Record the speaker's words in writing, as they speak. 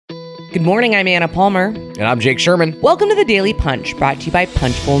Good morning, I'm Anna Palmer. And I'm Jake Sherman. Welcome to the Daily Punch, brought to you by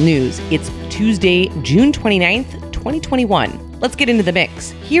Punchbowl News. It's Tuesday, June 29th, 2021. Let's get into the mix.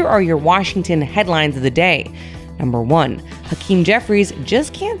 Here are your Washington headlines of the day. Number 1, Hakeem Jeffries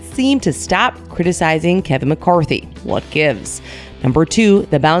just can't seem to stop criticizing Kevin McCarthy. What gives? Number 2,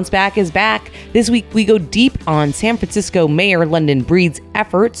 the bounce back is back. This week, we go deep on San Francisco Mayor London Breed's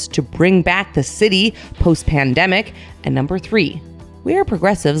efforts to bring back the city post-pandemic. And number 3, we are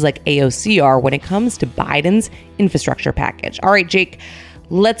progressives like AOC are when it comes to Biden's infrastructure package. All right, Jake,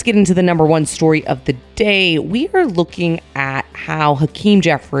 let's get into the number 1 story of the day. We are looking at how Hakeem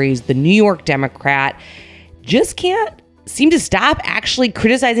Jeffries, the New York Democrat, just can't seem to stop actually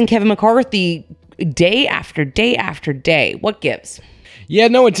criticizing Kevin McCarthy day after day after day. What gives? Yeah,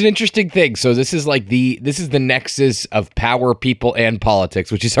 no, it's an interesting thing. So this is the nexus of power, people, and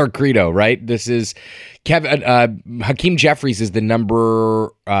politics, which is our credo, right? This is Hakeem Jeffries is the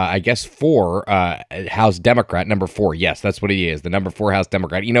number, 4 House Democrat. Number 4, yes, that's what he is. The number 4 House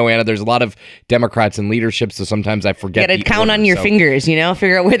Democrat. You know, Anna, there's a lot of Democrats in leadership, so sometimes I forget. You got to count on your fingers,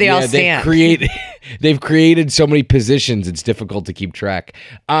 figure out where they all stand. They've created so many positions, it's difficult to keep track.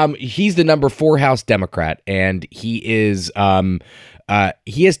 He's the number 4 House Democrat, and he is.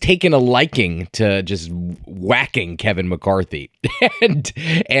 He has taken a liking to just whacking Kevin McCarthy, and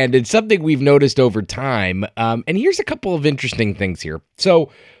it's something we've noticed over time. And here's a couple of interesting things here.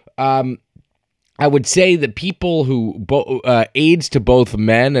 So, I would say that people who aides to both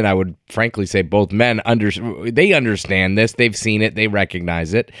men, and I would frankly say both men, they understand this, they've seen it, they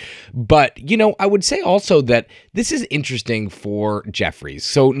recognize it. But, I would say also that this is interesting for Jeffries.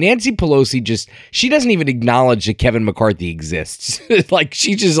 So Nancy Pelosi she doesn't even acknowledge that Kevin McCarthy exists.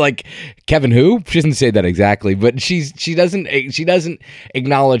 She's just like, Kevin who? She doesn't say that exactly, but she doesn't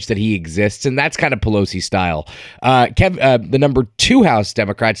acknowledge that he exists, and that's kind of Pelosi style. The number 2 House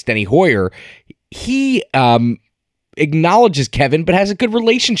Democrat, Steny Hoyer, he acknowledges Kevin, but has a good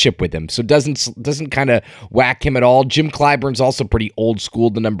relationship with him, so doesn't kind of whack him at all. Jim Clyburn's also pretty old school.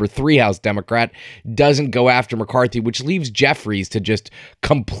 The number 3 House Democrat doesn't go after McCarthy, which leaves Jeffries to just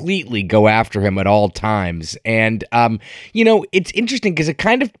completely go after him at all times. And it's interesting because it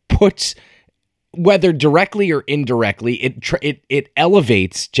kind of puts, whether directly or indirectly, it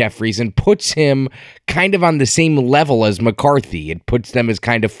elevates Jeffries and puts him kind of on the same level as McCarthy. It puts them as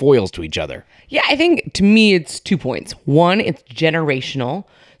kind of foils to each other. Yeah, I think to me it's 2 points. 1, it's generational.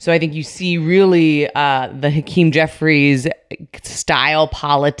 So I think you see really the Hakeem Jeffries style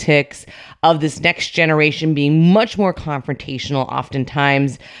politics of this next generation being much more confrontational,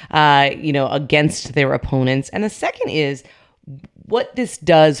 oftentimes, against their opponents. And the second is what this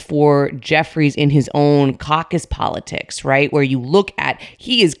does for Jeffries in his own caucus politics, right? Where you look at,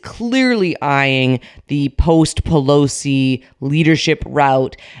 he is clearly eyeing the post-Pelosi leadership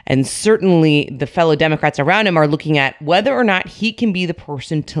route, and certainly the fellow Democrats around him are looking at whether or not he can be the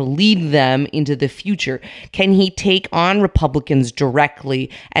person to lead them into the future. Can he take on Republicans directly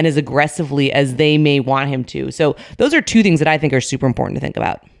and as aggressively as they may want him to? So those are 2 things that I think are super important to think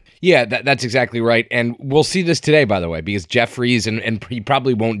about. Yeah, that's exactly right. And we'll see this today, by the way, because Jeffries, and he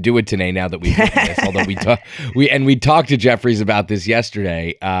probably won't do it today now that we've done this, although we talked to Jeffries about this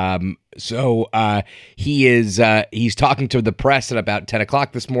yesterday. He's talking to the press at about 10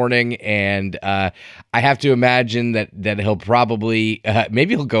 o'clock this morning, and I have to imagine that he'll probably,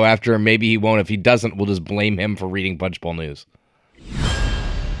 maybe he'll go after him, maybe he won't. If he doesn't, we'll just blame him for reading Punchbowl News.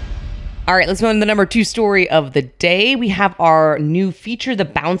 All right, let's move on to the number 2 story of the day. We have our new feature, The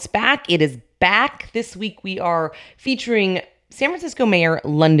Bounce Back. It is back. This week we are featuring San Francisco Mayor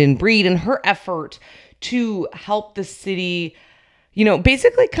London Breed and her effort to help the city,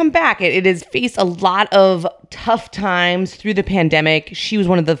 basically come back. It has faced a lot of tough times through the pandemic. She was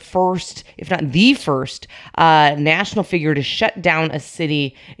one of the first, if not the first, national figure to shut down a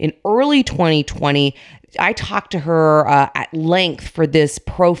city in early 2020. I talked to her at length for this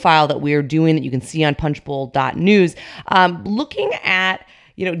profile that we are doing that you can see on punchbowl.news, looking at,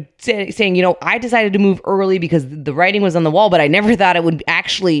 saying, I decided to move early because the writing was on the wall, but I never thought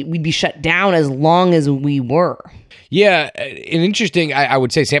we'd be shut down as long as we were. Yeah, an interesting, I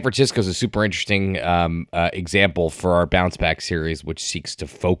would say San Francisco is a super interesting example for our Bounce Back series, which seeks to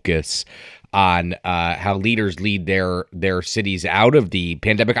focus on how leaders lead their cities out of the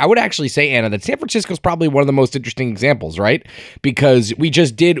pandemic. I would actually say, Anna, that San Francisco is probably one of the most interesting examples, right? Because we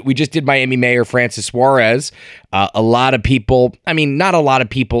just did Miami Mayor Francis Suarez. A lot of people, I mean, not a lot of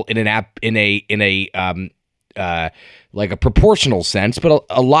people in a like a proportional sense, but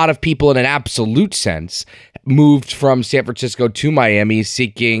a lot of people in an absolute sense moved from San Francisco to Miami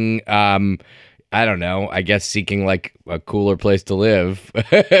seeking I don't know, I guess seeking like a cooler place to live.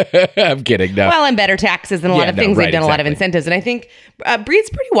 I'm kidding. No. Well, and better taxes and a lot of things. They've done a lot of incentives. And I think Breed's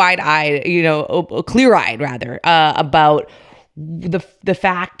pretty wide-eyed, clear-eyed rather, about the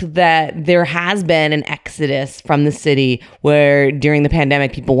fact that there has been an exodus from the city where during the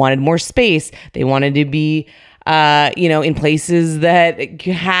pandemic, people wanted more space. They wanted to be in places that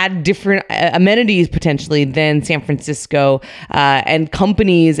had different amenities potentially than San Francisco, and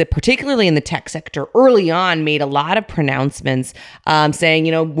companies, particularly in the tech sector, early on made a lot of pronouncements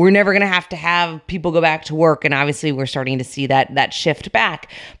saying, we're never going to have people go back to work. And obviously we're starting to see that shift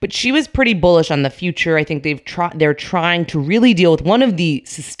back. But she was pretty bullish on the future. I think they're trying to really deal with one of the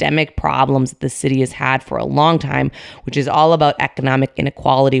systemic problems that the city has had for a long time, which is all about economic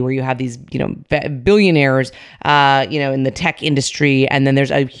inequality, where you have these, billionaires in the tech industry. And then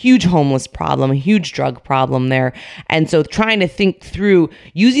there's a huge homeless problem, a huge drug problem there. And so trying to think through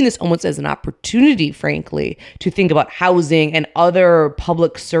using this almost as an opportunity, frankly, to think about housing and other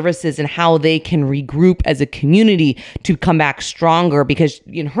public services and how they can regroup as a community to come back stronger. Because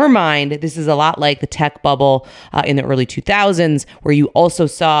in her mind, this is a lot like the tech bubble in the early 2000s, where you also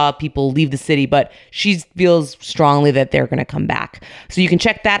saw people leave the city, but she feels strongly that they're going to come back. So you can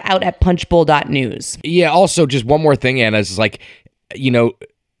check that out at punchbowl.news. Yeah, also just one more thing, Anna, is like,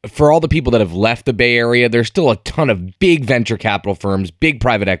 for all the people that have left the Bay Area, there's still a ton of big venture capital firms, big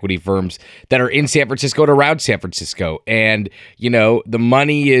private equity firms that are in San Francisco and around San Francisco. And, the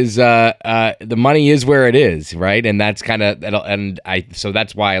money is where it is, right? And that's so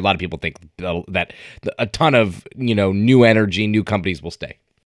that's why a lot of people think that a ton of, new energy, new companies will stay.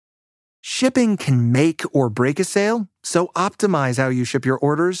 Shipping can make or break a sale, so optimize how you ship your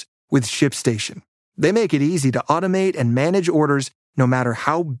orders with ShipStation. They make it easy to automate and manage orders no matter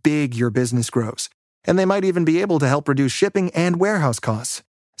how big your business grows. And they might even be able to help reduce shipping and warehouse costs.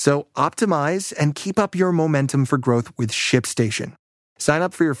 So optimize and keep up your momentum for growth with ShipStation. Sign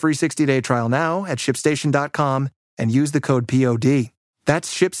up for your free 60-day trial now at ShipStation.com and use the code POD.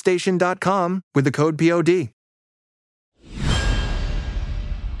 That's ShipStation.com with the code POD.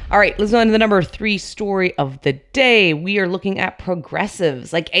 All right, let's go on to the number 3 story of the day. We are looking at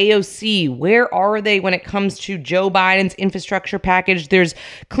progressives like AOC. Where are they when it comes to Joe Biden's infrastructure package? There's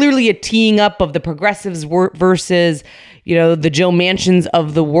clearly a teeing up of the progressives versus, the Joe Manchins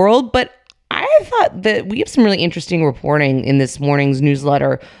of the world. But I thought that we have some really interesting reporting in this morning's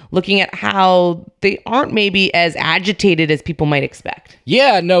newsletter looking at how they aren't maybe as agitated as people might expect.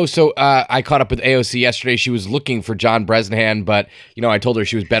 Yeah, no. So I caught up with AOC yesterday. She was looking for John Bresnahan, but I told her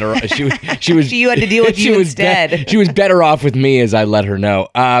she was better. She was. You had to deal with you instead. She was better off with me, as I let her know.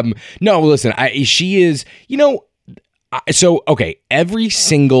 No, listen. She is. So okay. Every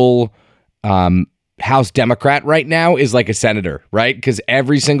single House Democrat right now is like a senator, right? Because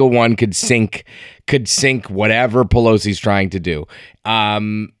every single one could sink whatever Pelosi's trying to do.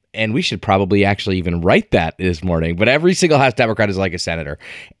 And we should probably actually even write that this morning. But every single House Democrat is like a senator,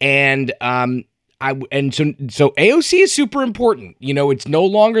 and so AOC is super important. It's no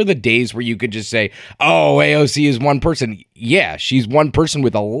longer the days where you could just say, "Oh, AOC is one person." Yeah, she's one person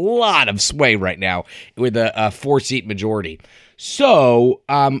with a lot of sway right now, with a 4-seat majority. So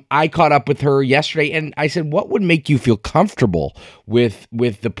I caught up with her yesterday, and I said, "What would make you feel comfortable with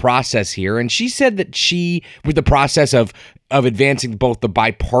the process here?" And she said that with the process of advancing both the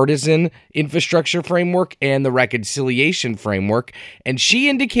bipartisan infrastructure framework and the reconciliation framework. And she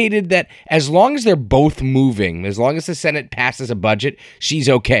indicated that as long as they're both moving, as long as the Senate passes a budget, she's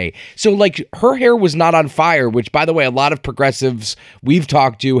okay. So like her hair was not on fire, which by the way, a lot of progressives we've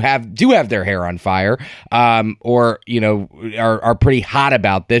talked to do have their hair on fire, or are pretty hot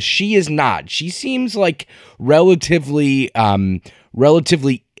about this. She is not. She seems like relatively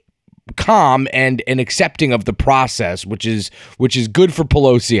calm and accepting of the process, which is good for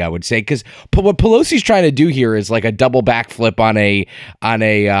Pelosi, I would say, because what Pelosi's trying to do here is like a double backflip on a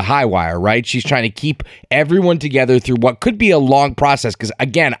high wire, right? She's trying to keep everyone together through what could be a long process. Because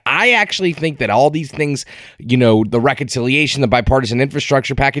again, I actually think that all these things, the reconciliation, the bipartisan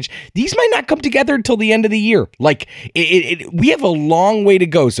infrastructure package, these might not come together until the end of the year. Like we have a long way to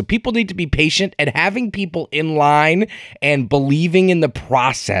go, so people need to be patient, and having people in line and believing in the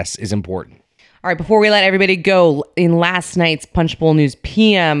process is important. All right, before we let everybody go, in last night's Punchbowl News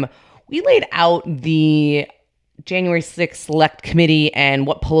PM, we laid out the January 6th Select Committee and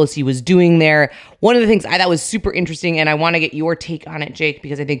what Pelosi was doing there. One of the things I thought was super interesting, and I want to get your take on it, Jake,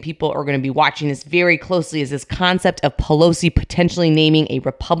 because I think people are going to be watching this very closely, is this concept of Pelosi potentially naming a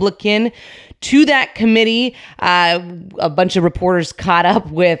Republican to that committee. A bunch of reporters caught up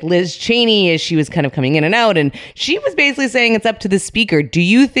with Liz Cheney as she was kind of coming in and out, and she was basically saying it's up to the speaker. Do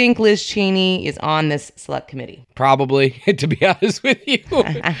you think Liz Cheney is on this select committee? Probably, to be honest with you.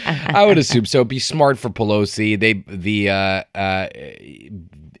 I would assume so. It'd be smart for Pelosi. The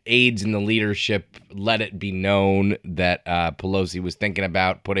aides in the leadership let it be known that Pelosi was thinking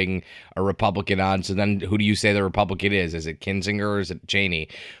about putting a Republican on. So then who do you say the Republican is? Is it Kinzinger or is it Cheney?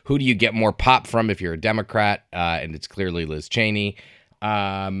 Who do you get more pop from if you're a Democrat? And it's clearly Liz Cheney.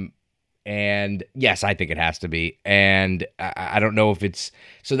 And yes, I think it has to be. And I don't know if it's...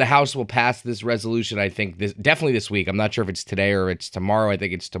 So the House will pass this resolution, I think, definitely this week. I'm not sure if it's today or it's tomorrow. I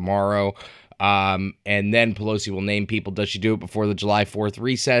think it's tomorrow. And then Pelosi will name people. Does she do it before the July 4th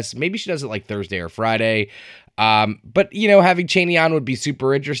recess? Maybe she does it like Thursday or Friday. But, having Cheney on would be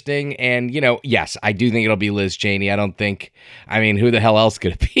super interesting. And, yes, I do think it'll be Liz Cheney. Who the hell else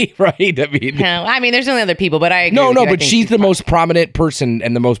could it be, right? There's only other people, but I agree. No, but she's the most prominent person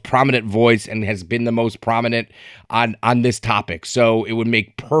and the most prominent voice and has been the most prominent on this topic. So it would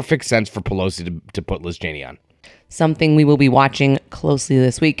make perfect sense for Pelosi to put Liz Cheney on. Something we will be watching closely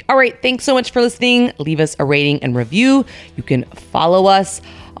this week. All right, thanks so much for listening. Leave us a rating and review. You can follow us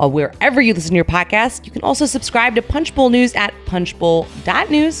wherever you listen to your podcast. You can also subscribe to Punchbowl News at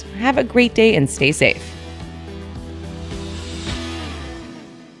punchbowl.news. Have a great day and stay safe.